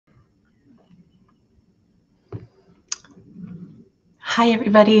Hi,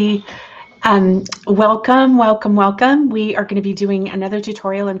 everybody. Welcome. We are going to be doing another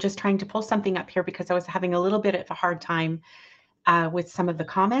tutorial. I'm just trying to pull something up here because I was having a little bit of a hard time with some of the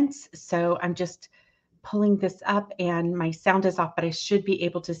comments. So I'm just pulling this up and my sound is off, but I should be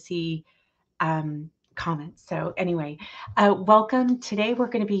able to see comments. So anyway, welcome. Today we're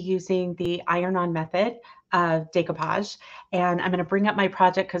going to be using the iron-on method of decoupage, and I'm going to bring up my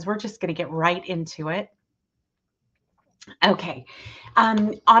project because we're just going to get right into it. Okay.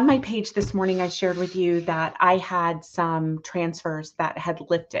 On my page this morning, I shared with you that I had some transfers that had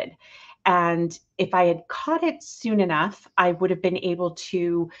lifted. And if I had caught it soon enough, I would have been able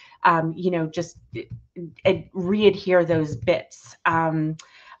to, just re-adhere those bits.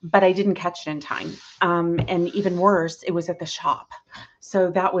 But I didn't catch it in time. And even worse, it was at the shop.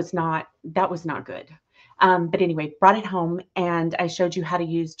 So that was not good. But anyway, brought it home and I showed you how to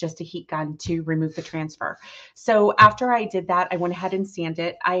use just a heat gun to remove the transfer. So after I did that, I went ahead and sanded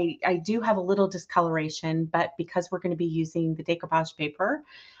it. I do have a little discoloration, but because we're going to be using the decoupage paper,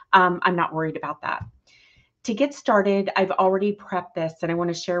 I'm not worried about that. To get started, I've already prepped this and I want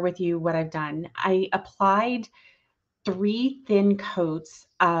to share with you what I've done. I applied 3 thin coats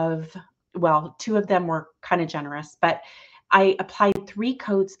of, well, 2 of them were kind of generous, but I applied 3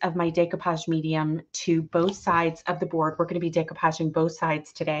 coats of my decoupage medium to both sides of the board. We're going to be decoupaging both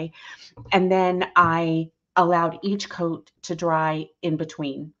sides today. And then I allowed each coat to dry in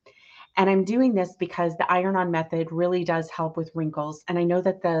between. And I'm doing this because the iron-on method really does help with wrinkles. And I know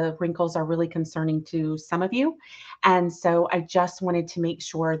that the wrinkles are really concerning to some of you. And so I just wanted to make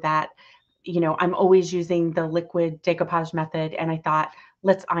sure that, I'm always using the liquid decoupage method. And I thought,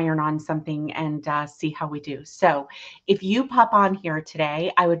 let's iron on something and see how we do. So if you pop on here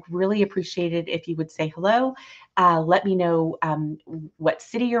today, I would really appreciate it if you would say hello. Let me know what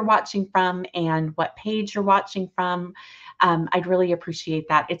city you're watching from and what page you're watching from. I'd really appreciate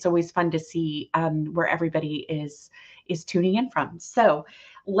that. It's always fun to see where everybody is tuning in from. So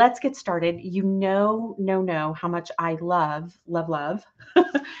let's get started. You know how much I love.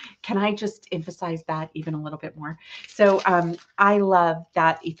 Can I just emphasize that even a little bit more? So I love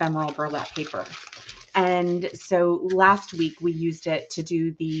that ephemeral burlap paper. And so last week we used it to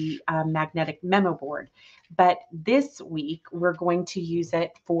do the magnetic memo board. But this week we're going to use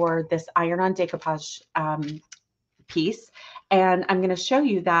it for this iron-on decoupage piece. And I'm going to show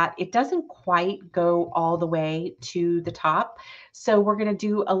you that it doesn't quite go all the way to the top. So we're going to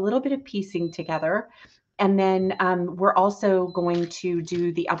do a little bit of piecing together. And then we're also going to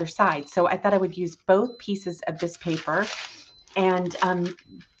do the other side. So I thought I would use both pieces of this paper. And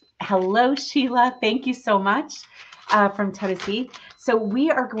hello, Sheila. Thank you so much from Tennessee. So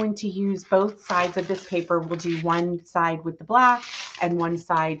we are going to use both sides of this paper. We'll do one side with the black and one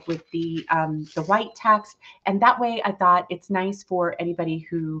side with the white text. And that way I thought it's nice for anybody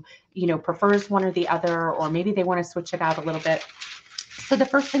who, prefers one or the other, or maybe they want to switch it out a little bit. So the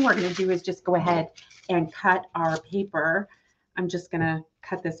first thing we're going to do is just go ahead and cut our paper. I'm just going to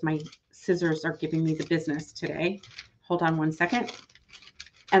cut this. My scissors are giving me the business today. Hold on one second.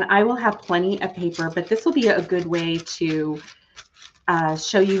 And I will have plenty of paper, but this will be a good way to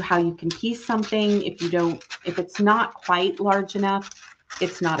show you how you can piece something. If it's not quite large enough,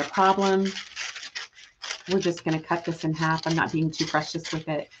 it's not a problem. We're just going to cut this in half. I'm not being too precious with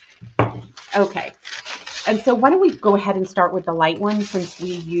it. Okay. And so why don't we go ahead and start with the light one, since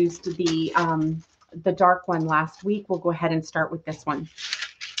we used the dark one last week. We'll go ahead and start with this one.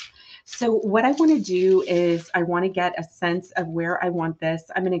 So what I want to do is I want to get a sense of where I want this.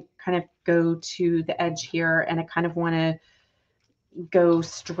 I'm going to kind of go to the edge here, and I kind of want to go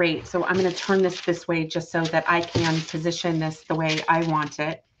straight. So I'm going to turn this way just so that I can position this the way I want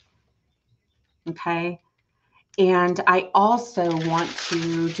it. Okay. And I also want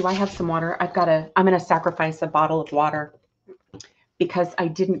to, do I have some water? I'm going to sacrifice a bottle of water because I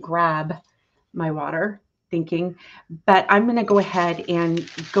didn't grab my water thinking, but I'm going to go ahead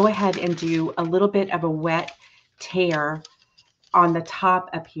and do a little bit of a wet tear on the top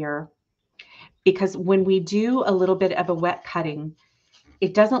up here, because when we do a little bit of a wet cutting,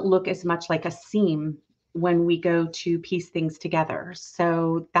 it doesn't look as much like a seam when we go to piece things together.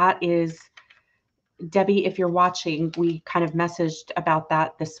 So that is, Debbie, if you're watching, we kind of messaged about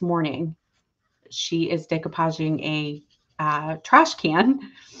that this morning. She is decoupaging a trash can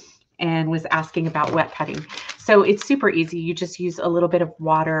and was asking about wet cutting. So it's super easy. You just use a little bit of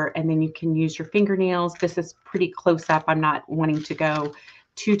water and then you can use your fingernails. This is pretty close up. I'm not wanting to go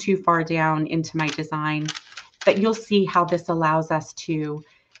too far down into my design, but you'll see how this allows us to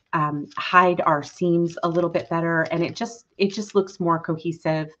hide our seams a little bit better. And it just looks more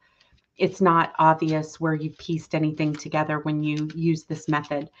cohesive it's not obvious where you pieced anything together when you use this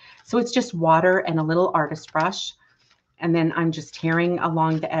method. So it's just water and a little artist brush. And then I'm just tearing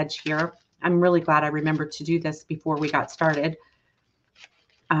along the edge here. I'm really glad I remembered to do this before we got started.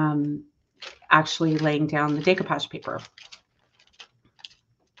 Actually laying down the decoupage paper.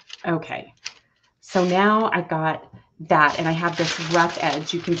 Okay, so now I've got that, and I have this rough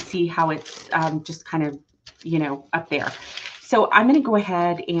edge. You can see how it's just kind of, you know, up there. So I'm going to go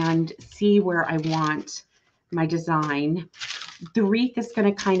ahead and see where I want my design. The wreath is going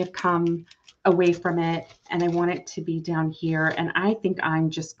to kind of come away from it, and I want it to be down here. And I think I'm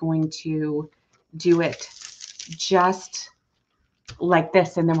just going to do it just like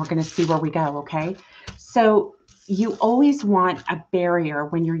this, and then we're going to see where we go. Okay, so you always want a barrier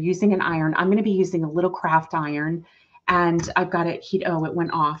when you're using an iron. I'm going to be using a little craft iron, and I've got it heat. Oh, it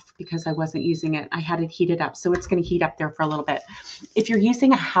went off because I wasn't using it. I had it heated up, so it's going to heat up there for a little bit. If you're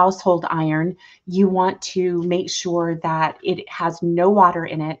using a household iron, you want to make sure that it has no water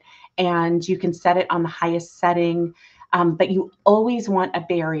in it, and you can set it on the highest setting. But you always want a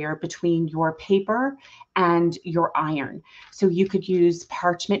barrier between your paper and your iron. So you could use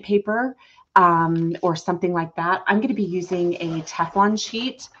parchment paper or something like that. I'm going to be using a Teflon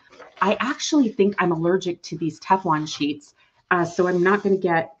sheet. I actually think I'm allergic to these Teflon sheets. So I'm not going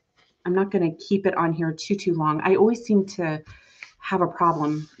to keep it on here too long. I always seem to have a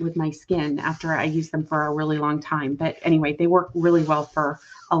problem with my skin after I use them for a really long time. But anyway, they work really well for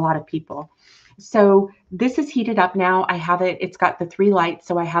a lot of people. So this is heated up now. I have it, it's got the 3 lights,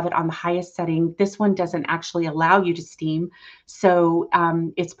 so I have it on the highest setting. This one doesn't actually allow you to steam. So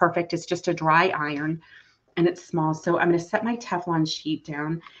it's perfect. It's just a dry iron and it's small. So I'm going to set my Teflon sheet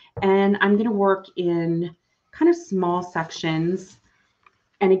down and I'm going to work in kind of small sections.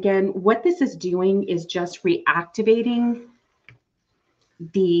 And again, what this is doing is just reactivating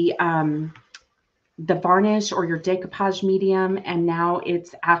the varnish or your decoupage medium, and now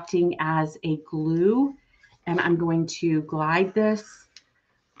it's acting as a glue. And I'm going to glide this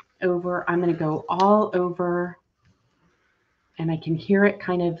over. I'm going to go all over, and I can hear it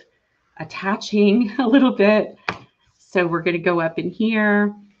kind of attaching a little bit. So we're going to go up in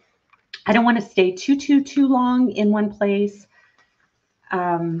here. I don't want to stay too long in one place.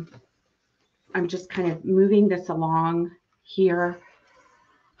 I'm just kind of moving this along here.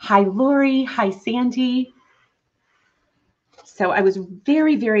 Hi, Lori. Hi, Sandy. So I was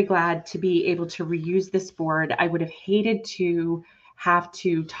very glad to be able to reuse this board. I would have hated to have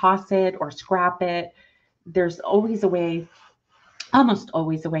to toss it or scrap it. There's always a way, almost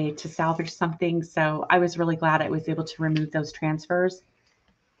always a way to salvage something. So I was really glad I was able to remove those transfers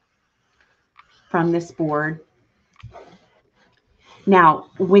from this board. Now,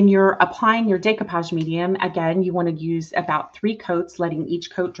 when you're applying your decoupage medium, again, you want to use about 3 coats, letting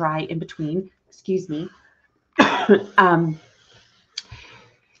each coat dry in between. Excuse me.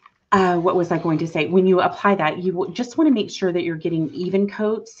 What was I going to say? When you apply that, you just want to make sure that you're getting even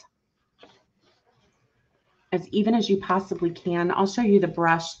coats, as even as you possibly can. I'll show you the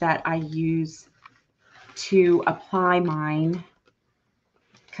brush that I use to apply mine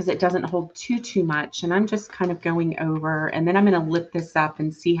because it doesn't hold too much. And I'm just kind of going over, and then I'm going to lift this up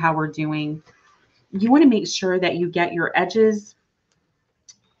and see how we're doing. You want to make sure that you get your edges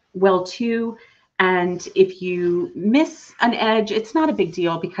well too. And if you miss an edge, it's not a big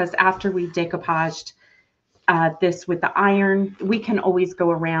deal, because after we've decoupaged this with the iron, we can always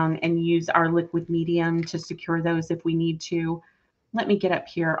go around and use our liquid medium to secure those if we need to. Let me get up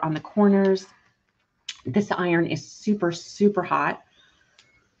here on the corners. This iron is super hot,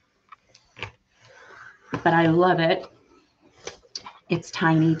 but I love it. It's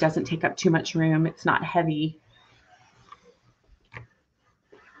tiny, doesn't take up too much room. It's not heavy.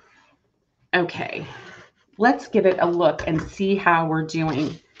 Okay, let's give it a look and see how we're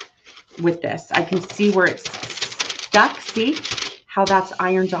doing with this. I can see where it's stuck. See how that's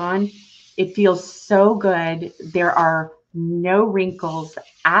ironed on? It feels so good. There are no wrinkles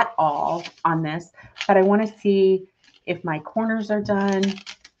at all on this, but I want to see if my corners are done,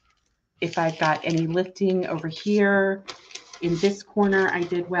 if I've got any lifting over here. In this corner, I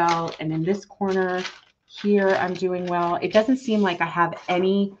did well, and in this corner here, I'm doing well. It doesn't seem like I have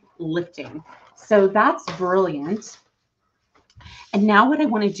any lifting. So that's brilliant. And now what I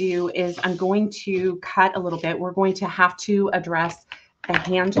want to do is I'm going to cut a little bit. We're going to have to address the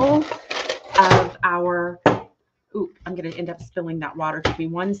handle of our, ooh, I'm going to end up spilling that water. Give me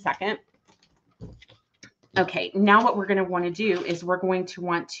 1 second. Okay, now what we're going to want to do is we're going to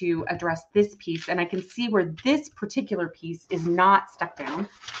want to address this piece. And I can see where this particular piece is not stuck down.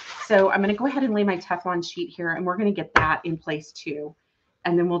 So I'm going to go ahead and lay my Teflon sheet here, and we're going to get that in place too.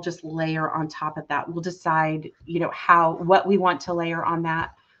 and then we'll just layer on top of that. We'll decide, you know, what we want to layer on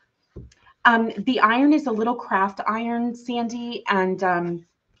that. The iron is a little craft iron, Sandy, and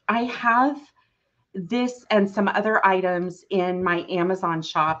I have this and some other items in my Amazon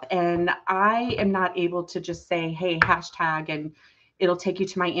shop, and I am not able to just say, hey, hashtag, and it'll take you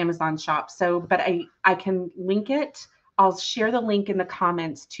to my Amazon shop. So, but I can link it. I'll share the link in the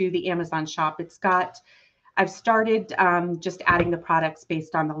comments to the Amazon shop. I've started just adding the products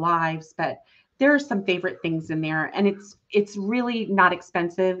based on the lives, but there are some favorite things in there, and it's really not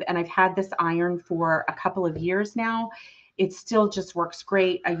expensive. And I've had this iron for a couple of years now. It still just works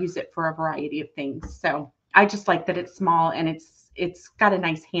great. I use it for a variety of things. So I just like that it's small and it's got a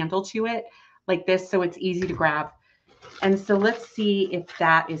nice handle to it like this, so it's easy to grab. And so let's see if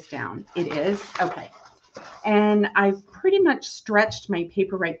that is down. It is. Okay. And I've pretty much stretched my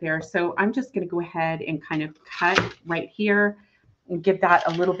paper right there. So I'm just going to go ahead and kind of cut right here and give that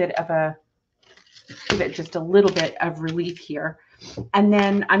a little bit of give it just a little bit of relief here. And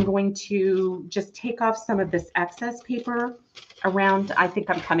then I'm going to just take off some of this excess paper around. I think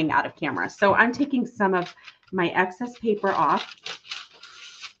I'm coming out of camera. So I'm taking some of my excess paper off.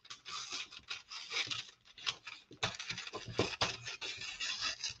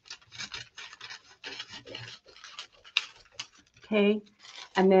 Okay.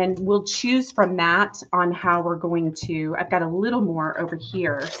 And then we'll choose from that on how we're going to, I've got a little more over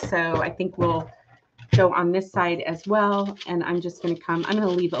here. So I think we'll go on this side as well. And I'm just going to I'm going to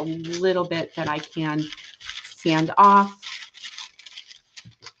leave a little bit that I can sand off.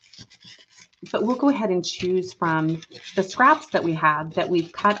 But we'll go ahead and choose from the scraps that we have that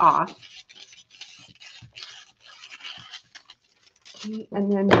we've cut off. Okay,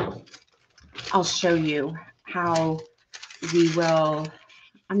 and then I'll show you how we will,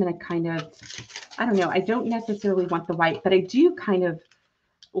 I'm going to kind of, I don't know, I don't necessarily want the white, but I do kind of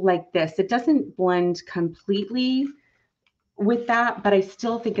like this. It doesn't blend completely with that, but I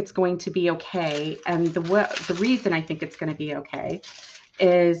still think it's going to be okay. And the reason I think it's going to be okay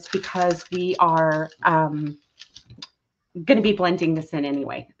is because we are going to be blending this in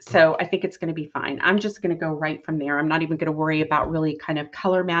anyway. So I think it's going to be fine. I'm just going to go right from there. I'm not even going to worry about really kind of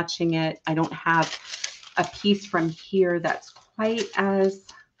color matching it. I don't have a piece from here that's quite as,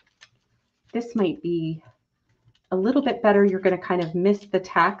 this might be a little bit better. You're going to kind of miss the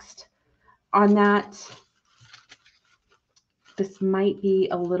text on that. This might be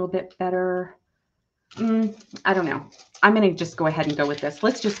a little bit better. I don't know. I'm going to just go ahead and go with this.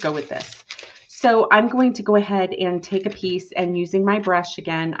 Let's just go with this. So I'm going to go ahead and take a piece, and using my brush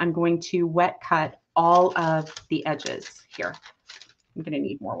again, I'm going to wet cut all of the edges here. I'm going to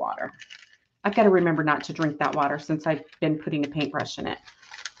need more water. I've got to remember not to drink that water since I've been putting a paintbrush in it.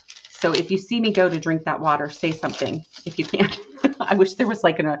 So if you see me go to drink that water, say something if you can. I wish there was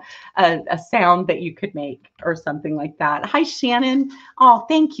like a sound that you could make or something like that. Hi, Shannon. Oh,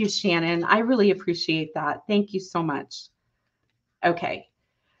 thank you, Shannon. I really appreciate that. Thank you so much. Okay.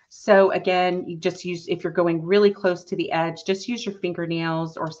 So again, you just use, if you're going really close to the edge, just use your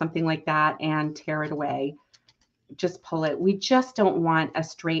fingernails or something like that and tear it away. Just pull it. We just don't want a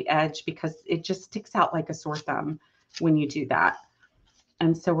straight edge because it just sticks out like a sore thumb when you do that.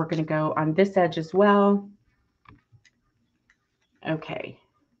 And so we're going to go on this edge as well. Okay.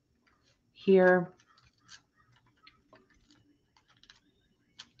 Here.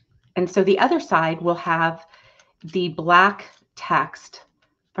 And so the other side will have the black text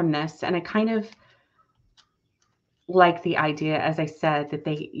from this. And I kind of like the idea, as I said, that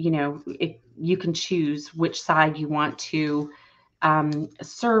they, you know, you can choose which side you want to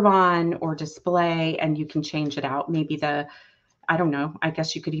serve on or display, and you can change it out. Maybe I don't know, I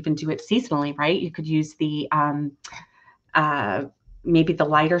guess you could even do it seasonally, right? You could use the, maybe the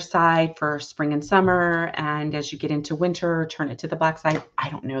lighter side for spring and summer. And as you get into winter, turn it to the black side. I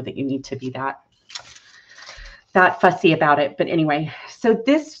don't know that you need to be that fussy about it. But anyway, so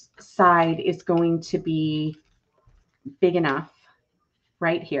this side is going to be big enough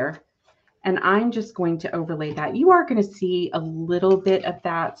right here. And I'm just going to overlay that. You are going to see a little bit of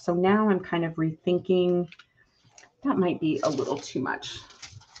that. So now I'm kind of rethinking. That might be a little too much.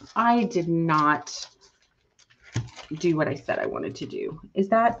 I did not do what I said I wanted to do.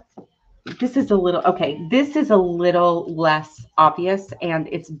 This is a little, okay, this is a little less obvious, and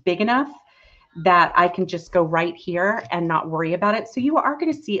it's big enough that I can just go right here and not worry about it. So you are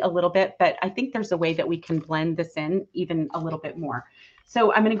going to see a little bit, but I think there's a way that we can blend this in even a little bit more.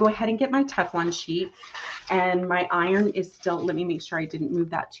 So I'm going to go ahead and get my Teflon sheet, and my iron is still, let me make sure I didn't move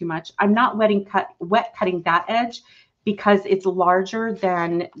that too much. I'm not wet cutting that edge because it's larger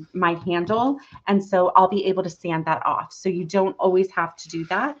than my handle. And so I'll be able to sand that off. So you don't always have to do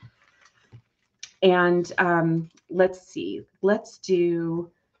that. And let's see, let's do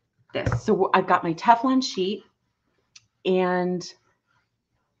this. So I've got my Teflon sheet, and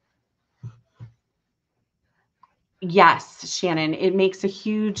yes, Shannon, it makes a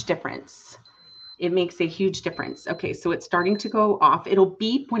huge difference. It makes a huge difference. Okay, so it's starting to go off. It'll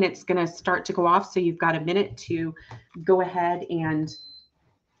beep when it's going to start to go off. So you've got a minute to go ahead and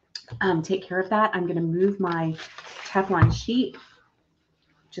take care of that. I'm going to move my Teflon sheet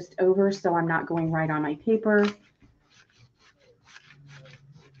just over so I'm not going right on my paper.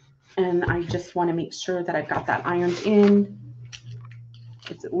 And I just want to make sure that I've got that ironed in.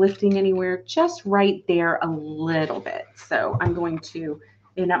 Is it lifting anywhere? Just right there a little bit. So I'm going to,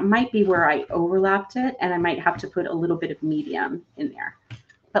 and it might be where I overlapped it, and I might have to put a little bit of medium in there.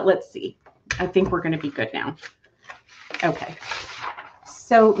 But let's see. I think we're going to be good now. Okay.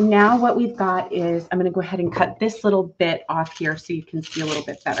 So now what we've got is, I'm going to go ahead and cut this little bit off here so you can see a little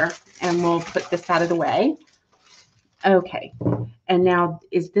bit better. And we'll put this out of the way. Okay. And now,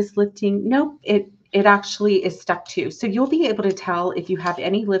 is this lifting? Nope, it actually is stuck too. So you'll be able to tell if you have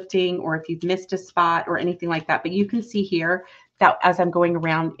any lifting or if you've missed a spot or anything like that. But you can see here that as I'm going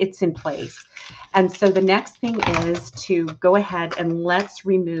around, it's in place. And so the next thing is to go ahead and let's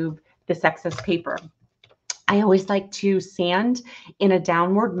remove this excess paper. I always like to sand in a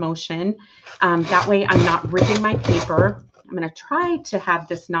downward motion. That way I'm not ripping my paper. I'm going to try to have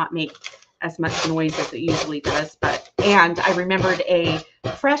this not make as much noise as it usually does, and I remembered a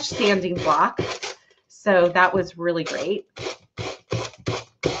fresh sanding block, so that was really great.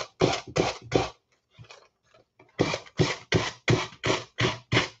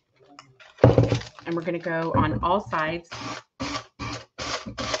 And we're going to go on all sides.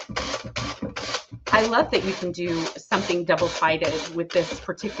 I love that you can do something double-sided with this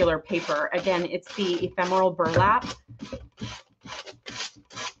particular paper. Again, it's the ephemeral burlap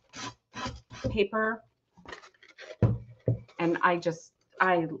paper, and I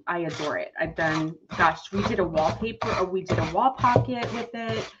adore it. I've done, gosh, we did a wallpaper, or we did a wall pocket with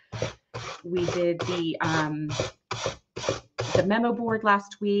it. We did the memo board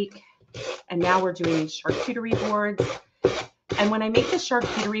last week, and now we're doing charcuterie boards. And when I make the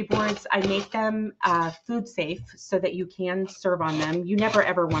charcuterie boards, I make them food safe so that you can serve on them. You never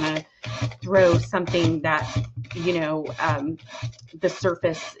ever want to throw something that, you know, the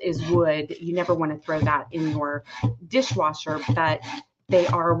surface is wood. You never want to throw that in your dishwasher, but they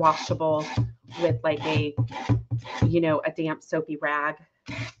are washable with like a, you know, a damp soapy rag.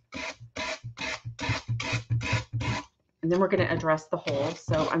 And then we're going to address the hole.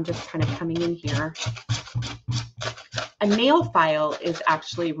 So I'm just kind of coming in here. A nail file is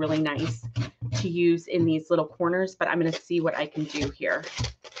actually really nice to use in these little corners, but I'm going to see what I can do here.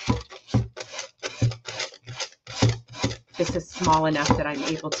 This is small enough that I'm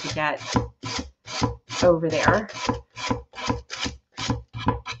able to get over there.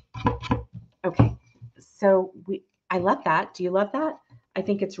 Okay, so I love that. Do you love that? I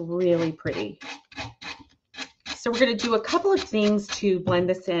think it's really pretty. So we're going to do a couple of things to blend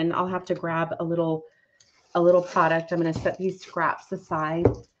this in. I'll have to grab a little product. I'm going to set these scraps aside.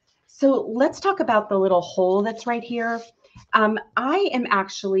 So let's talk about the little hole that's right here. I am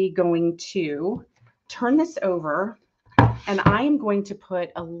actually going to turn this over, and I am going to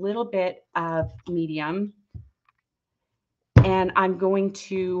put a little bit of medium, and I'm going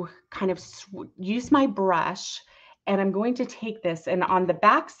to kind of use my brush, and I'm going to take this, and on the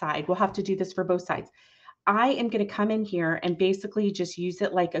back side, we'll have to do this for both sides. I am going to come in here and basically just use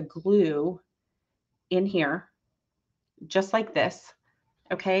it like a glue in here, just like this.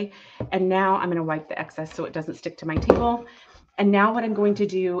 Okay. And now I'm going to wipe the excess so it doesn't stick to my table. And now what I'm going to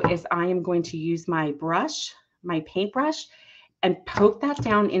do is I am going to use my brush, my paintbrush, and poke that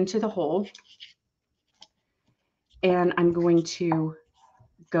down into the hole. And I'm going to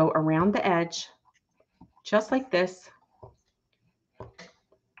go around the edge, just like this,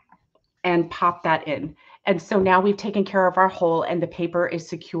 and pop that in. And so now we've taken care of our hole, and the paper is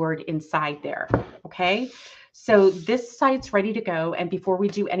secured inside there. Okay. So this side's ready to go. And before we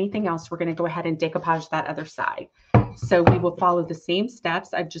do anything else, we're going to go ahead and decoupage that other side. So we will follow the same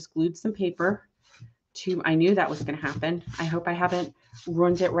steps. I've just glued some paper to, I knew that was going to happen. I hope I haven't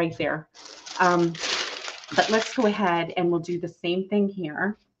ruined it right there. But let's go ahead and we'll do the same thing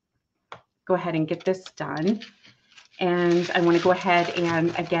here. Go ahead and get this done. And I want to go ahead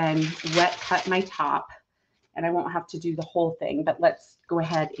and, again, wet cut my top. And I won't have to do the whole thing, but let's go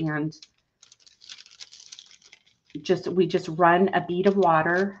ahead and we just run a bead of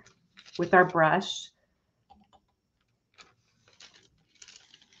water with our brush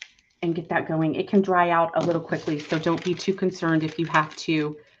and get that going. It can dry out a little quickly, so don't be too concerned if you have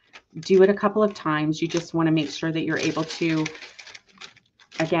to do it a couple of times. You just want to make sure that you're able to,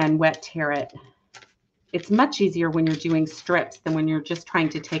 again, wet tear it. It's much easier when you're doing strips than when you're just trying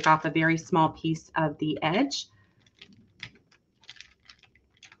to take off a very small piece of the edge.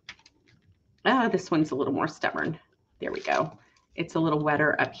 Oh, this one's a little more stubborn. There we go. It's a little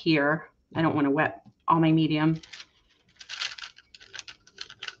wetter up here. I don't want to wet all my medium.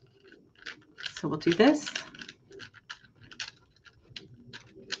 So we'll do this.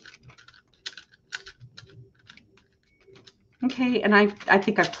 Okay, and I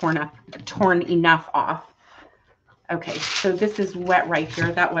think I've torn enough off. Okay, so this is wet right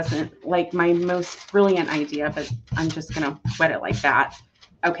here. That wasn't like my most brilliant idea, but I'm just gonna wet it like that.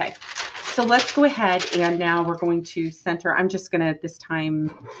 Okay, so let's go ahead and now we're going to center. I'm just gonna, this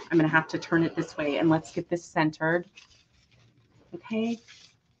time, I'm gonna have to turn it this way and let's get this centered. Okay.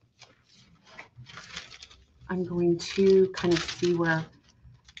 I'm going to kind of see where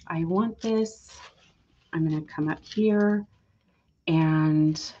I want this. I'm gonna come up here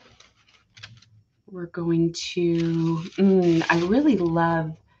and we're going to, I really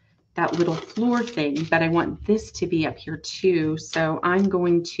love that little floor thing, but I want this to be up here too. So I'm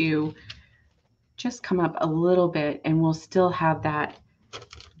going to just come up a little bit and we'll still have that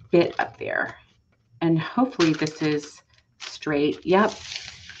bit up there. And hopefully this is straight. Yep.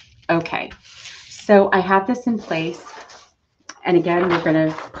 Okay. So I have this in place. And again, we're going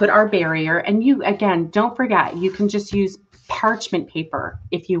to put our barrier, and you, again, don't forget, you can just use parchment paper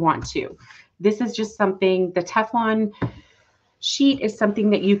if you want to. This is just something, the Teflon sheet is something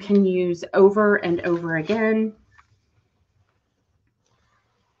that you can use over and over again.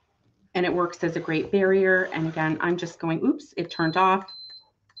 And it works as a great barrier. And again, I'm just going, oops, it turned off.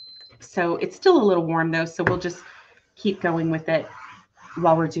 So it's still a little warm though. So we'll just keep going with it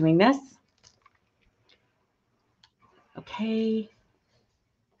while we're doing this. Okay.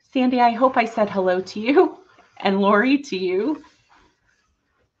 Sandy, I hope I said hello to you, and Lori to you.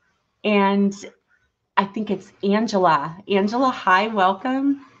 And I think it's Angela. Angela, hi,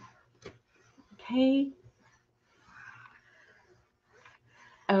 welcome. Okay.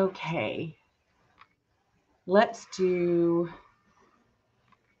 Okay. Let's do,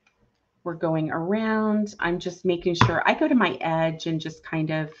 we're going around. I'm just making sure I go to my edge and just kind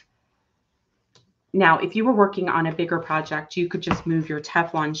of, now, if you were working on a bigger project, you could just move your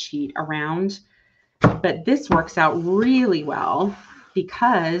Teflon sheet around, but this works out really well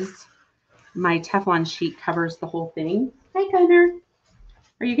because my Teflon sheet covers the whole thing. Hi, Gunnar.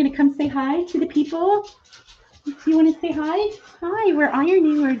 Are you going to come say hi to the people? Do you want to say hi? Hi, we're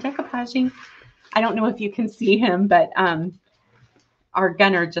ironing, we're decoupaging. I don't know if you can see him, but our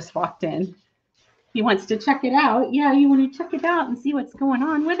Gunnar just walked in. He wants to check it out. Yeah, you want to check it out and see what's going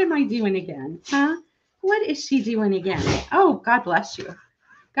on. What am I doing again? Huh? What is she doing again? Oh, God bless you.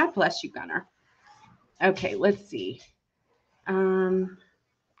 God bless you, Gunnar. Okay, let's see. All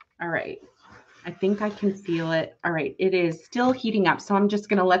right. I think I can feel it. All right, it is still heating up. So I'm just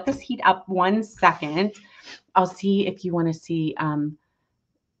going to let this heat up 1 second. I'll see if you want to see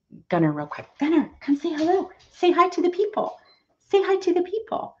Gunnar real quick. Gunnar, come say hello. Say hi to the people. Say hi to the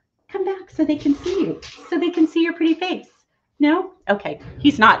people. Come back so they can see you, so they can see your pretty face. No? Okay.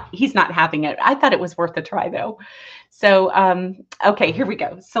 He's not having it. I thought it was worth a try though. So, okay, here we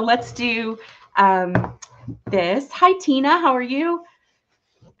go. So let's do this. Hi, Tina. How are you?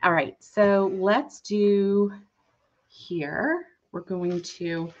 All right. So let's do here. We're going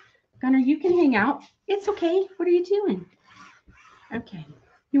to, Gunnar, you can hang out. It's okay. What are you doing? Okay.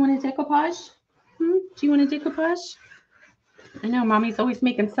 You want a decoupage? Do you want a decoupage? I know mommy's always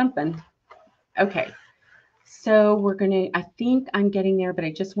making something. Okay. So we're going to, I think I'm getting there, but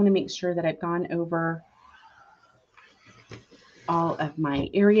I just want to make sure that I've gone over all of my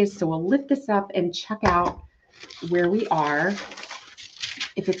areas. So we'll lift this up and check out where we are.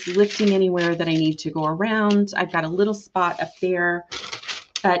 If it's lifting anywhere that I need to go around, I've got a little spot up there,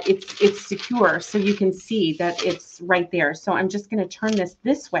 but it's secure. So you can see that it's right there. So I'm just going to turn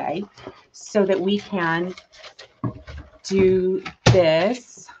this way so that we can do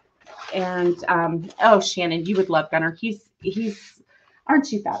this. And oh, Shannon, you would love Gunnar. He's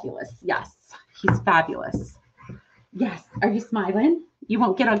aren't you fabulous? Yes, he's fabulous. Yes. Are you smiling? You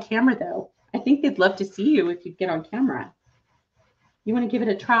won't get on camera though. I think they'd love to see you if you get on camera. You want to give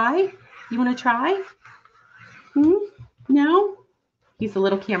it a try? You want to try? No? He's a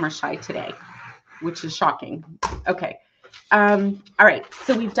little camera shy today, which is shocking. Okay. All right.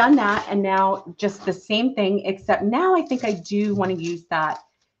 So we've done that, and now just the same thing, except now I think I do want to use that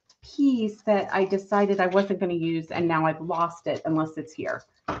piece that I decided I wasn't going to use, and now I've lost it unless it's here.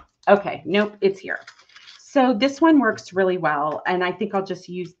 Okay, nope, it's here. So this one works really well. And I think I'll just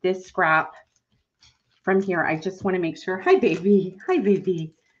use this scrap from here. I just want to make sure. Hi, baby. Hi,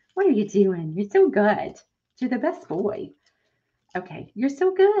 baby. What are you doing? You're so good. You're the best boy. Okay, you're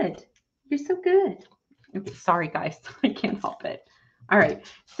so good. You're so good. Okay, sorry, guys. I can't help it. All right,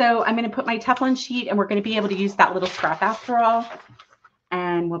 so I'm going to put my Teflon sheet, and we're going to be able to use that little scrap after all.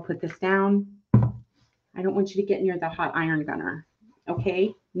 And we'll put this down. I don't want you to get near the hot iron, Gunner.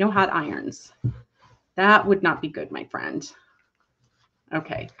 Okay, no hot irons. That would not be good, my friend.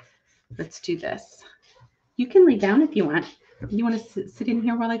 Okay, let's do this. You can lay down if you want. You want to sit in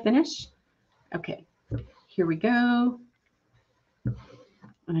here while I finish? Okay, here we go.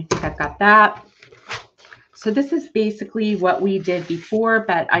 And I think I've got that. So this is basically what we did before,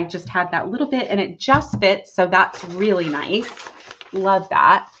 but I just had that little bit and it just fits. So that's really nice. Love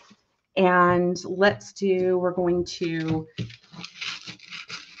that. And let's do, we're going to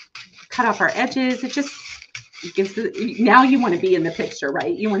cut off our edges. It just gives the, now you want to be in the picture,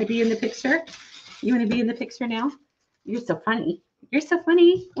 right? You want to be in the picture? You want to be in the picture now? You're so funny. You're so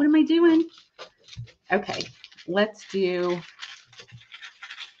funny. What am I doing? Okay, let's do,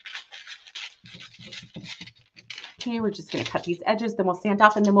 okay, we're just going to cut these edges, then we'll sand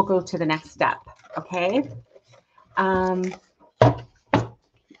off, and then we'll go to the next step, okay? Oh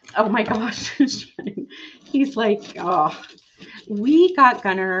my gosh, he's like, oh, we got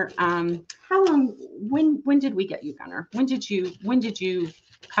Gunner, how long, when did we get you, Gunner? When did you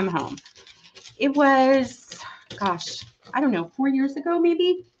come home? It was, gosh, I don't know, 4 years ago,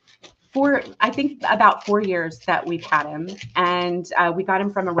 maybe? I think about 4 years that we've had him, and we got him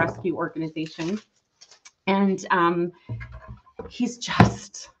from a rescue organization. And he's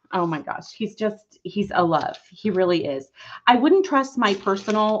just, oh my gosh, he's a love. He really is. I wouldn't trust my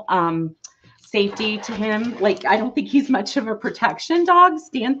personal safety to him. Like, I don't think he's much of a protection dog.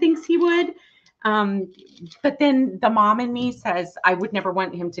 Stan thinks he would. But then the mom in me says I would never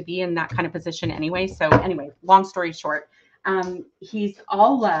want him to be in that kind of position anyway. So anyway, long story short, he's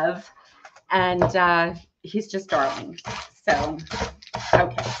all love, and he's just darling. So,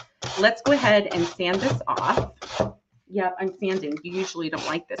 okay, let's go ahead and sand this off. Yep, I'm sanding. You usually don't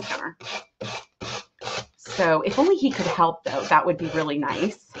like this, Gunner. So if only he could help, though, that would be really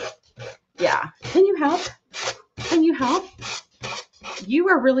nice. Yeah. Can you help? Can you help? You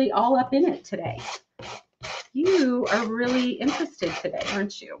are really all up in it today. You are really interested today,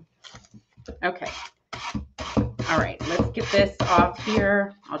 aren't you? Okay. All right, let's get this off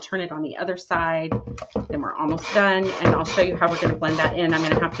here. I'll turn it on the other side. Then we're almost done, and I'll show you how we're going to blend that in. I'm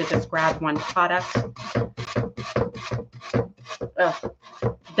going to have to just grab one product. Ugh.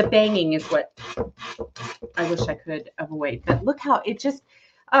 The banging is what I wish I could avoid. But look how it just,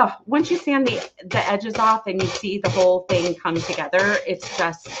 once you sand the edges off and you see the whole thing come together, it's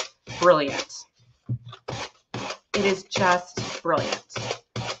just brilliant. It is just brilliant.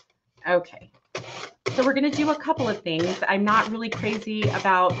 Okay. So we're going to do a couple of things. I'm not really crazy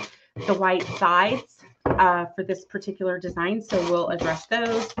about the white sides for this particular design, so we'll address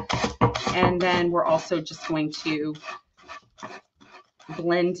those. And then we're also just going to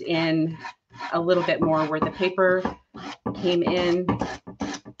blend in a little bit more where the paper came in.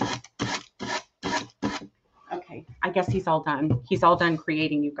 Okay, I guess he's all done. He's all done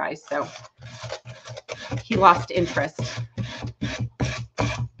creating, you guys, so he lost interest.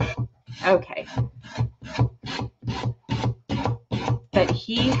 Okay. But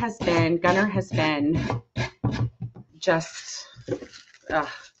Gunner has been just,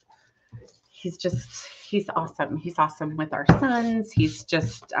 he's awesome. He's awesome with our sons. He's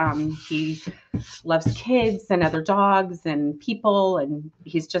just, he loves kids and other dogs and people, and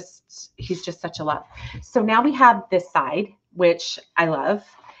he's just such a love. So now we have this side, which I love.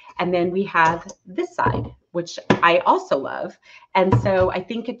 And then we have this side, which I also love. And so I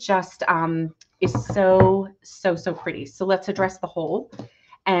think it just is so pretty. So let's address the whole.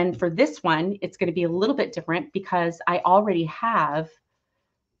 And for this one, it's going to be a little bit different because I already have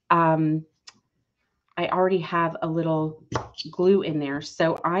a little glue in there.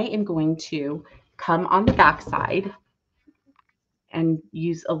 So I am going to come on the back side and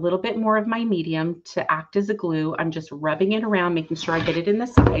use a little bit more of my medium to act as a glue. I'm just rubbing it around, making sure I get it in the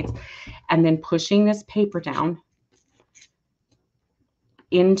sides, and then pushing this paper down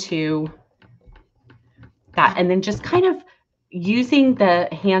into that. And then just kind of using the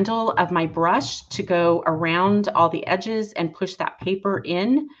handle of my brush to go around all the edges and push that paper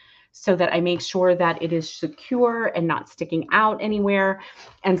in so that I make sure that it is secure and not sticking out anywhere.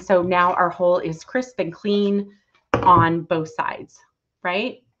 And so now our hole is crisp and clean on both sides,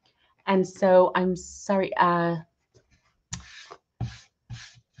 right? And so I'm sorry,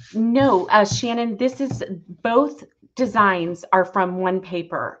 No, Shannon, this is both designs are from one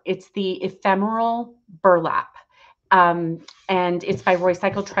paper. It's the ephemeral burlap. And it's by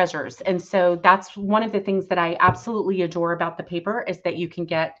Recycled Treasures. And so that's one of the things that I absolutely adore about the paper is that you can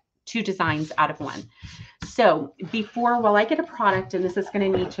get two designs out of one. So while I get a product, and this is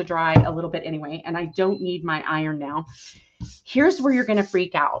going to need to dry a little bit anyway, and I don't need my iron now, here's where you're going to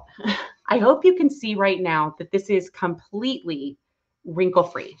freak out. I hope you can see right now that this is completely wrinkle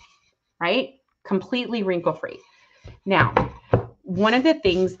free, right? Completely wrinkle free. Now, one of the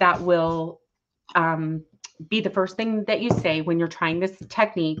things that will be the first thing that you say when you're trying this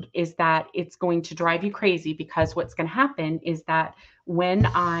technique is that it's going to drive you crazy, because what's going to happen is that when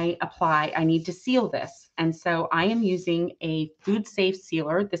I apply, I need to seal this. And so I am using a food safe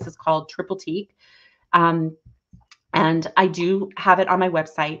sealer. This is called Triple Teak. And I do have it on my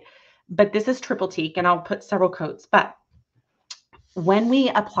website, but this is Triple Teak, and I'll put several coats. But when we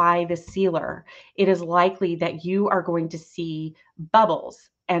apply the sealer, it is likely that you are going to see bubbles,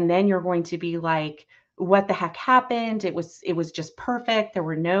 and then you're going to be like, what the heck happened? It was just perfect. There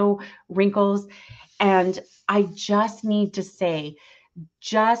were no wrinkles. And I just need to say,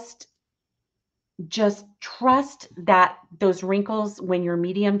 just trust that those wrinkles, when your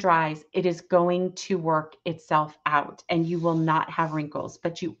medium dries, it is going to work itself out and you will not have wrinkles,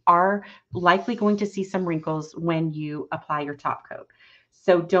 but you are likely going to see some wrinkles when you apply your top coat.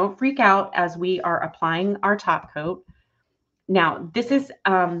 So don't freak out as we are applying our top coat. Now, this is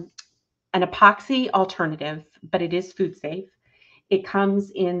an epoxy alternative, but it is food safe. It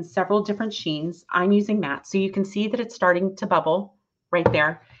comes in several different sheens. I'm using matte, so you can see that it's starting to bubble right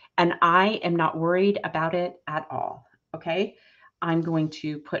there. And I am not worried about it at all, okay? I'm going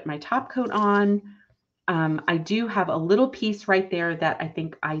to put my top coat on. I do have a little piece right there that I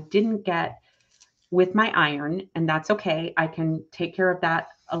think I didn't get with my iron, and that's okay. I can take care of that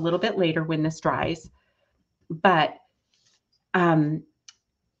a little bit later when this dries. But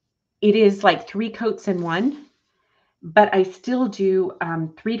it is like 3 coats in one, but I still do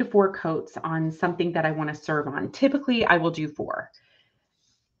 3 to 4 coats on something that I want to serve on. Typically, I will do 4.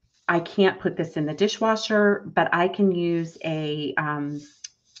 I can't put this in the dishwasher, but I can use a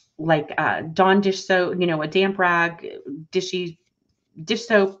like a Dawn dish soap, a damp rag, dish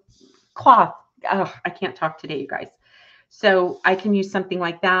soap cloth. Oh, I can't talk today, you guys. So I can use something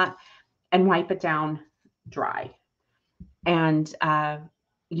like that and wipe it down dry, and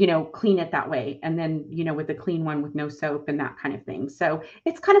clean it that way. And then, with a clean one with no soap and that kind of thing. So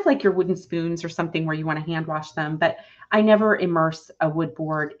it's kind of like your wooden spoons or something where you want to hand wash them, but I never immerse a wood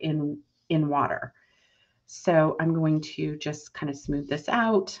board in water. So I'm going to just kind of smooth this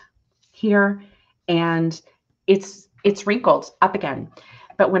out here, and it's wrinkled up again.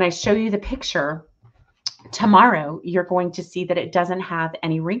 But when I show you the picture tomorrow, you're going to see that it doesn't have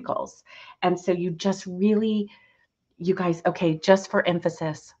any wrinkles. And so you just really, you guys, okay, just for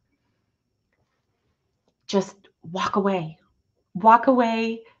emphasis, just walk away. Walk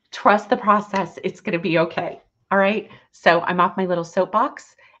away, trust the process. It's going to be okay. All right. So I'm off my little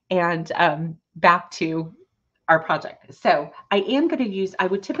soapbox and back to our project. So I am going to I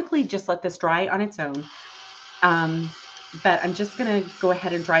would typically just let this dry on its own. But I'm just going to go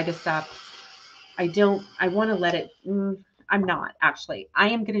ahead and dry this up. I want to let it, I'm not actually. I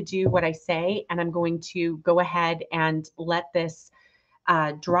am going to do what I say, and I'm going to go ahead and let this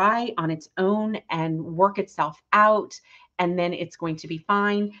dry on its own and work itself out. And then it's going to be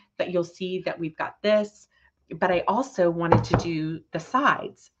fine. But you'll see that we've got this. But I also wanted to do the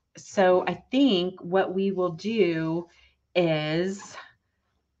sides. So I think what we will do is,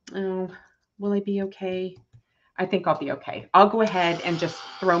 will I be okay? I think I'll be okay. I'll go ahead and just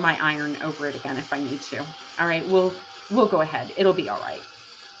throw my iron over it again if I need to. All right, we'll go ahead. It'll be all right.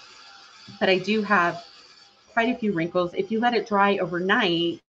 But I do have quite a few wrinkles. If you let it dry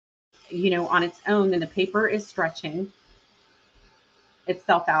overnight, on its own, then the paper is stretching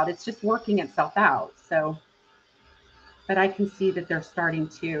itself out. It's just working itself out. So, but I can see that they're starting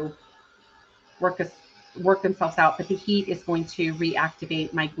to work themselves out, but the heat is going to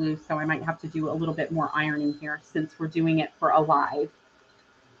reactivate my glue. So I might have to do a little bit more ironing here since we're doing it for a live.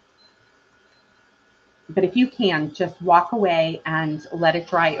 But if you can, just walk away and let it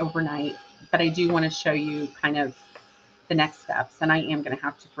dry overnight. But I do want to show you kind of the next steps, and I am going to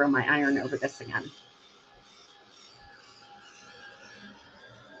have to throw my iron over this again.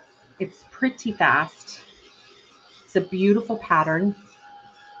 It's pretty fast. It's a beautiful pattern.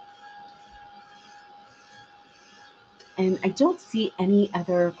 And I don't see any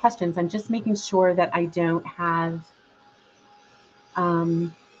other questions. I'm just making sure that I don't have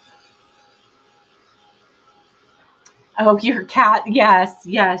Oh, your cat. Yes,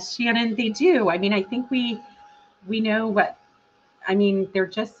 yes, Shannon, they do. I mean, I think we know what I mean, they're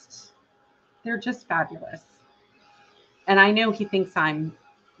just fabulous. And I know he thinks I'm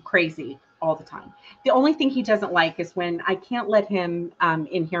crazy all the time. The only thing he doesn't like is when I can't let him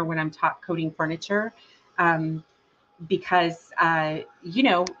in here when I'm top coating furniture. Um, because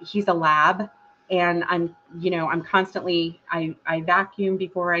he's a lab, and I'm constantly I vacuum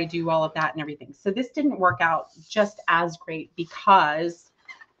before I do all of that and everything. So this didn't work out just as great because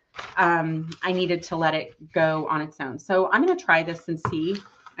I needed to let it go on its own. So I'm going to try this and see.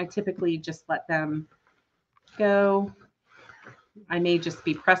 I typically just let them go. I may just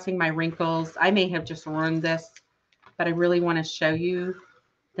be pressing my wrinkles. I may have just ruined this, but I really want to show you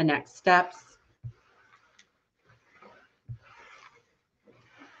the next steps.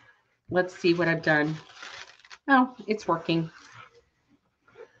 Let's see what I've done. Oh, it's working.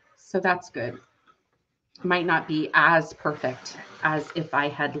 So that's good. Might not be as perfect as if I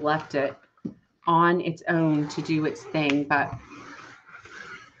had left it on its own to do its thing, but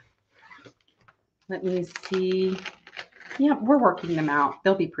let me see. Yeah, we're working them out.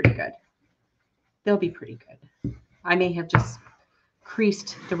 They'll be pretty good. They'll be pretty good. I may have just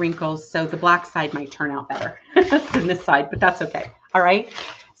creased the wrinkles, so the black side might turn out better than this side, but that's okay. All right.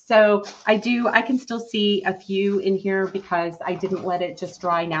 So I can still see a few in here because I didn't let it just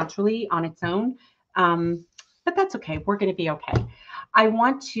dry naturally on its own. But that's okay. We're going to be okay. I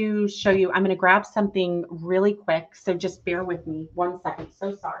want to show you, I'm going to grab something really quick. So just bear with me 1 second.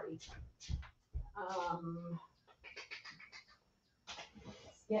 So sorry.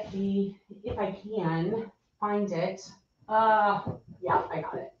 Get the, if I can find it. Yeah, I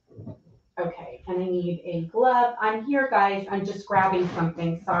got it. Okay, and I need a glove. I'm here, guys. I'm just grabbing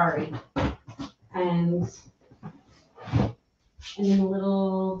something. Sorry. And then a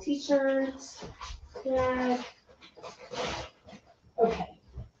little t-shirt. Yeah. Okay.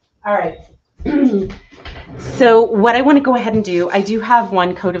 All right. So what I want to go ahead and do, I do have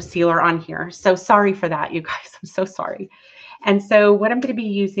one coat of sealer on here. So sorry for that, you guys. I'm so sorry. And so what I'm going to be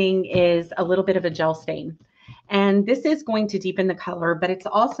using is a little bit of a gel stain. And this is going to deepen the color, but it's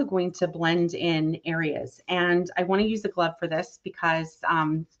also going to blend in areas. And I want to use a glove for this because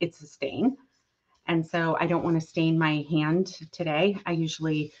it's a stain. And so I don't want to stain my hand today. I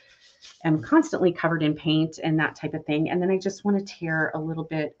usually am constantly covered in paint and that type of thing. And then I just want to tear a little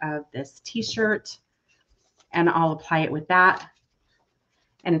bit of this t-shirt and I'll apply it with that.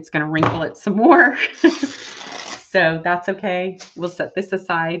 And it's going to wrinkle it some more. So that's okay. We'll set this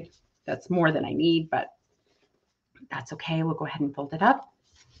aside. That's more than I need, but that's okay. We'll go ahead and fold it up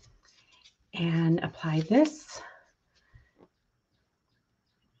and apply this.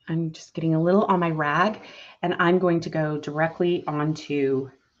 I'm just getting a little on my rag and I'm going to go directly onto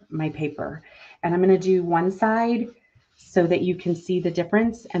my paper. And I'm going to do one side so that you can see the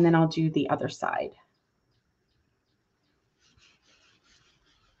difference, and then I'll do the other side.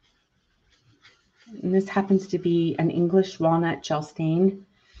 And this happens to be an English walnut gel stain.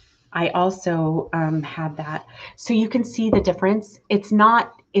 I also have that. So you can see the difference. It's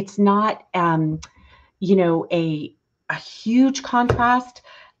not a huge contrast,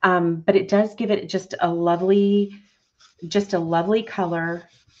 but it does give it just a lovely color,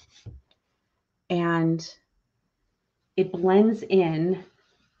 and it blends in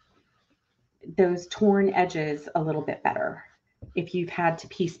those torn edges a little bit better if you've had to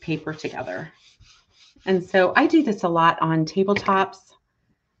piece paper together. And so I do this a lot on tabletops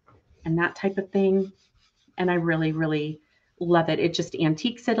and that type of thing. And I really, really love it. It just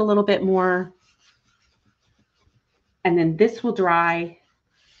antiques it a little bit more. And then this will dry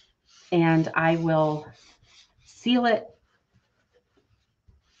and I will seal it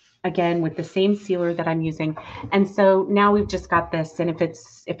again with the same sealer that I'm using. And so now we've just got this. And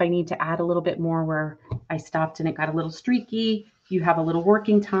if I need to add a little bit more where I stopped and it got a little streaky, you have a little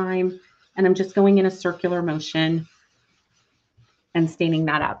working time. And I'm just going in a circular motion and staining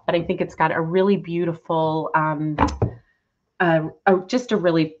that up. But I think it's got a really beautiful, just a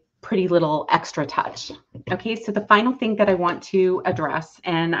really pretty little extra touch. Okay, so the final thing that I want to address,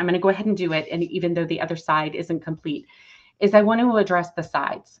 and I'm going to go ahead and do it, and even though the other side isn't complete, is I want to address the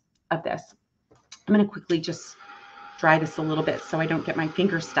sides of this. I'm going to quickly just dry this a little bit so I don't get my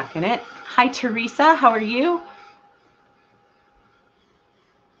finger stuck in it. Hi, Teresa. How are you?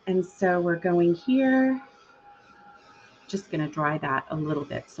 And so we're going here. Just going to dry that a little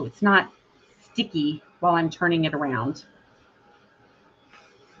bit so it's not sticky while I'm turning it around.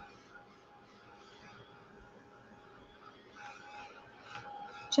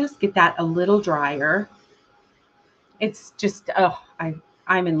 Just get that a little drier. It's just, oh,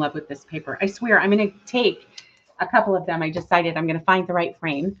 I'm in love with this paper. I swear I'm going to take a couple of them, I decided I'm going to find the right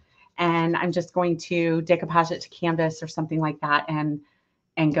frame, and I'm just going to decoupage it to canvas or something like that, and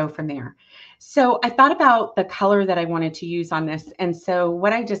go from there. So I thought about the color that I wanted to use on this. And so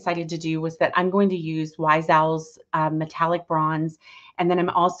what I decided to do was that I'm going to use Wise Owl's metallic bronze. And then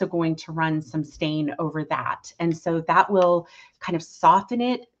I'm also going to run some stain over that. And so that will kind of soften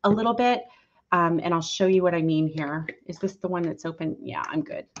it a little bit. And I'll show you what I mean here. Is this the one that's open? Yeah, I'm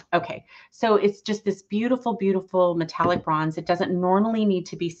good. Okay. So it's just this beautiful, beautiful metallic bronze. It doesn't normally need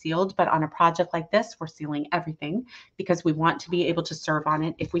to be sealed, but on a project like this, we're sealing everything because we want to be able to serve on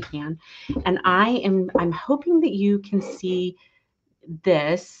it if we can. And I'm hoping that you can see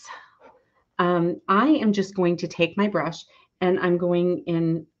this. I am just going to take my brush and I'm going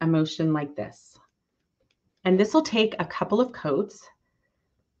in a motion like this. And this will take a couple of coats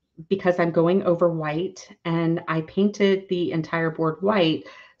because I'm going over white, and I painted the entire board white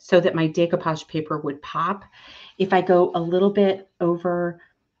so that my decoupage paper would pop. If I go a little bit over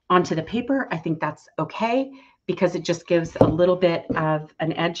onto the paper, I think that's okay because it just gives a little bit of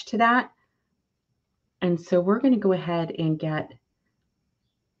an edge to that. And so we're going to go ahead and get,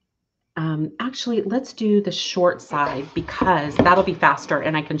 actually, let's do the short side because that'll be faster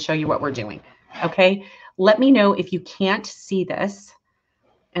and I can show you what we're doing. Okay. Let me know if you can't see this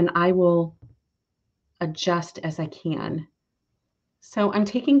and I will adjust as I can. So I'm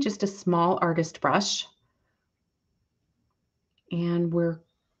taking just a small artist brush and we're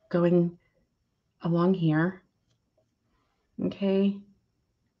going along here. Okay.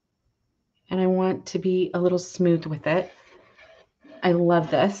 And I want to be a little smooth with it. I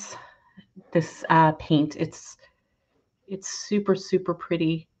love this paint. It's super, super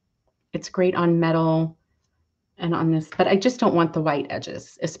pretty. It's great on metal and on this, but I just don't want the white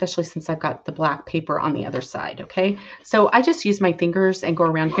edges, especially since I've got the black paper on the other side. Okay. So I just use my fingers and go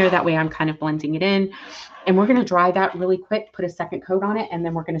around here. That way I'm kind of blending it in, and we're going to dry that really quick, put a second coat on it, and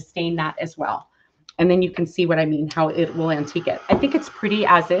then we're going to stain that as well. And then you can see what I mean, how it will antique it. I think it's pretty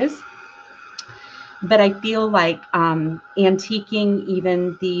as is, but I feel like antiquing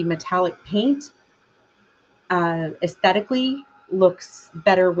even the metallic paint aesthetically looks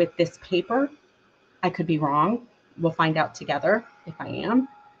better with this paper. I could be wrong. We'll find out together if I am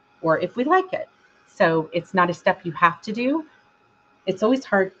or if we like it. So it's not a step you have to do. It's always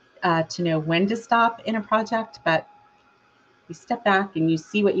hard to know when to stop in a project, but you step back and you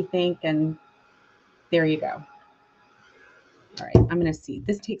see what you think, and there you go. All right, I'm going to see.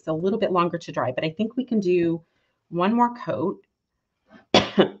 This takes a little bit longer to dry, but I think we can do one more coat.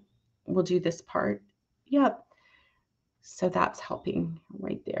 We'll do this part. Yep. So that's helping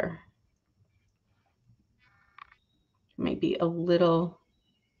right there. Might be a little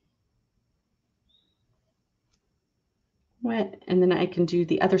wet, and then I can do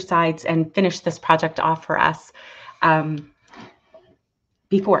the other sides and finish this project off for us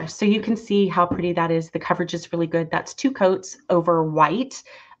before. So you can see how pretty that is. The coverage is really good. That's 2 coats over white,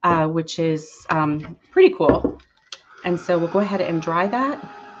 which is pretty cool. And so we'll go ahead and dry that.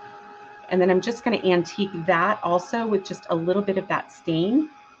 And then I'm just going to antique that also with just a little bit of that stain.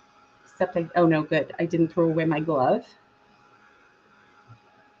 Except oh no, good. I didn't throw away my glove.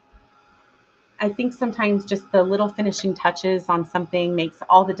 I think sometimes just the little finishing touches on something makes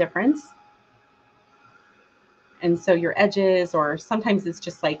all the difference. And so your edges, or sometimes it's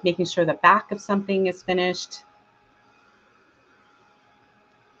just like making sure the back of something is finished.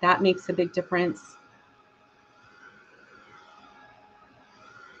 That makes a big difference.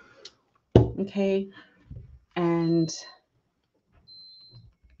 Okay. And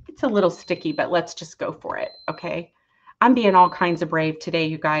it's a little sticky, but let's just go for it. Okay. I'm being all kinds of brave today,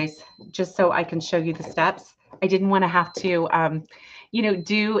 you guys, just so I can show you the steps. I didn't want to have to, you know,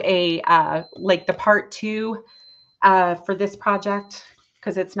 do a, like the part 2 for this project,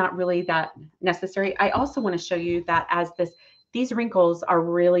 because it's not really that necessary. I also want to show you that as these wrinkles are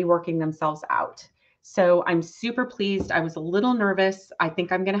really working themselves out. So I'm super pleased. I was a little nervous. I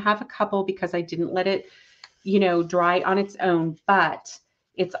think I'm going to have a couple because I didn't let it, you know, dry on its own, but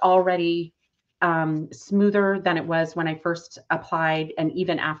it's already smoother than it was when I first applied, and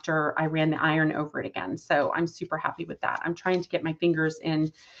even after I ran the iron over it again. So I'm super happy with that. I'm trying to get my fingers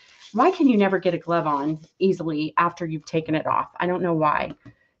in. Why can you never get a glove on easily after you've taken it off? I don't know why.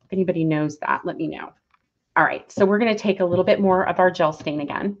 If anybody knows that, let me know. All right, so we're going to take a little bit more of our gel stain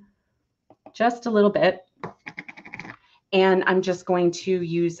again, just a little bit. And I'm just going to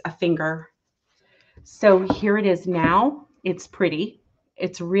use a finger. So here it is now. It's pretty.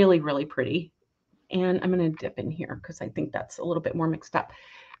 It's really, really pretty. And I'm going to dip in here because I think that's a little bit more mixed up.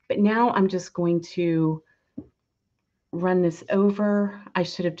 But now I'm just going to run this over. I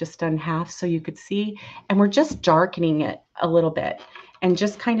should have just done half so you could see. And we're just darkening it a little bit and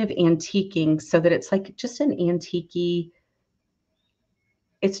just kind of antiquing so that it's like just an antique-y.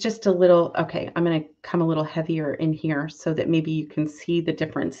 It's just a little, okay, I'm going to come a little heavier in here so that maybe you can see the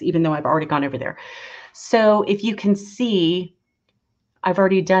difference, even though I've already gone over there. So if you can see, I've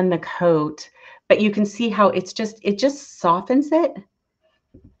already done the coat, but you can see how it just softens it.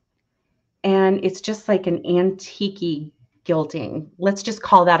 And it's just like an antique gilding. Let's just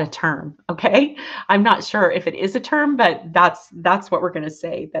call that a term, okay? I'm not sure if it is a term, but that's what we're going to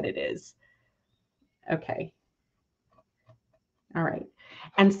say that it is. Okay. All right.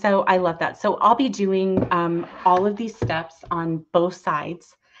 And so I love that. So I'll be doing all of these steps on both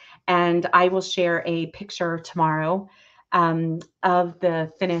sides, and I will share a picture tomorrow of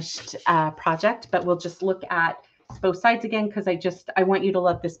the finished project, but we'll just look at both sides again because I want you to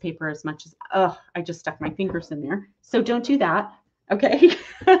love this paper as much as, I just stuck my fingers in there. So don't do that. Okay.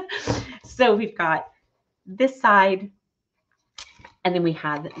 So we've got this side, and then we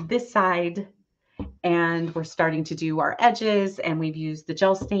have this side, and we're starting to do our edges, and we've used the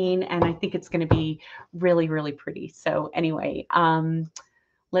gel stain, and I think it's going to be really, really pretty. So anyway,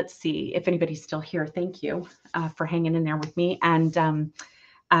 let's see if anybody's still here. Thank you for hanging in there with me. And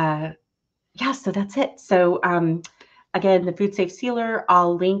yeah, so that's it. So again, the food safe sealer,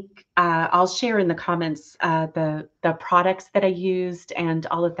 I'll link, I'll share in the comments the products that I used and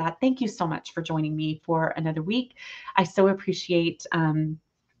all of that. Thank you so much for joining me for another week. I so appreciate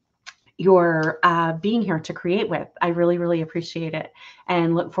your being here to create with. I really, really appreciate it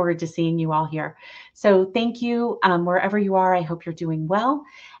and look forward to seeing you all here. So thank you wherever you are. I hope you're doing well,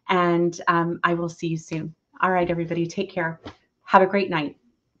 and I will see you soon. All right, everybody, take care. Have a great night.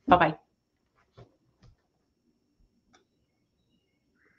 Bye-bye.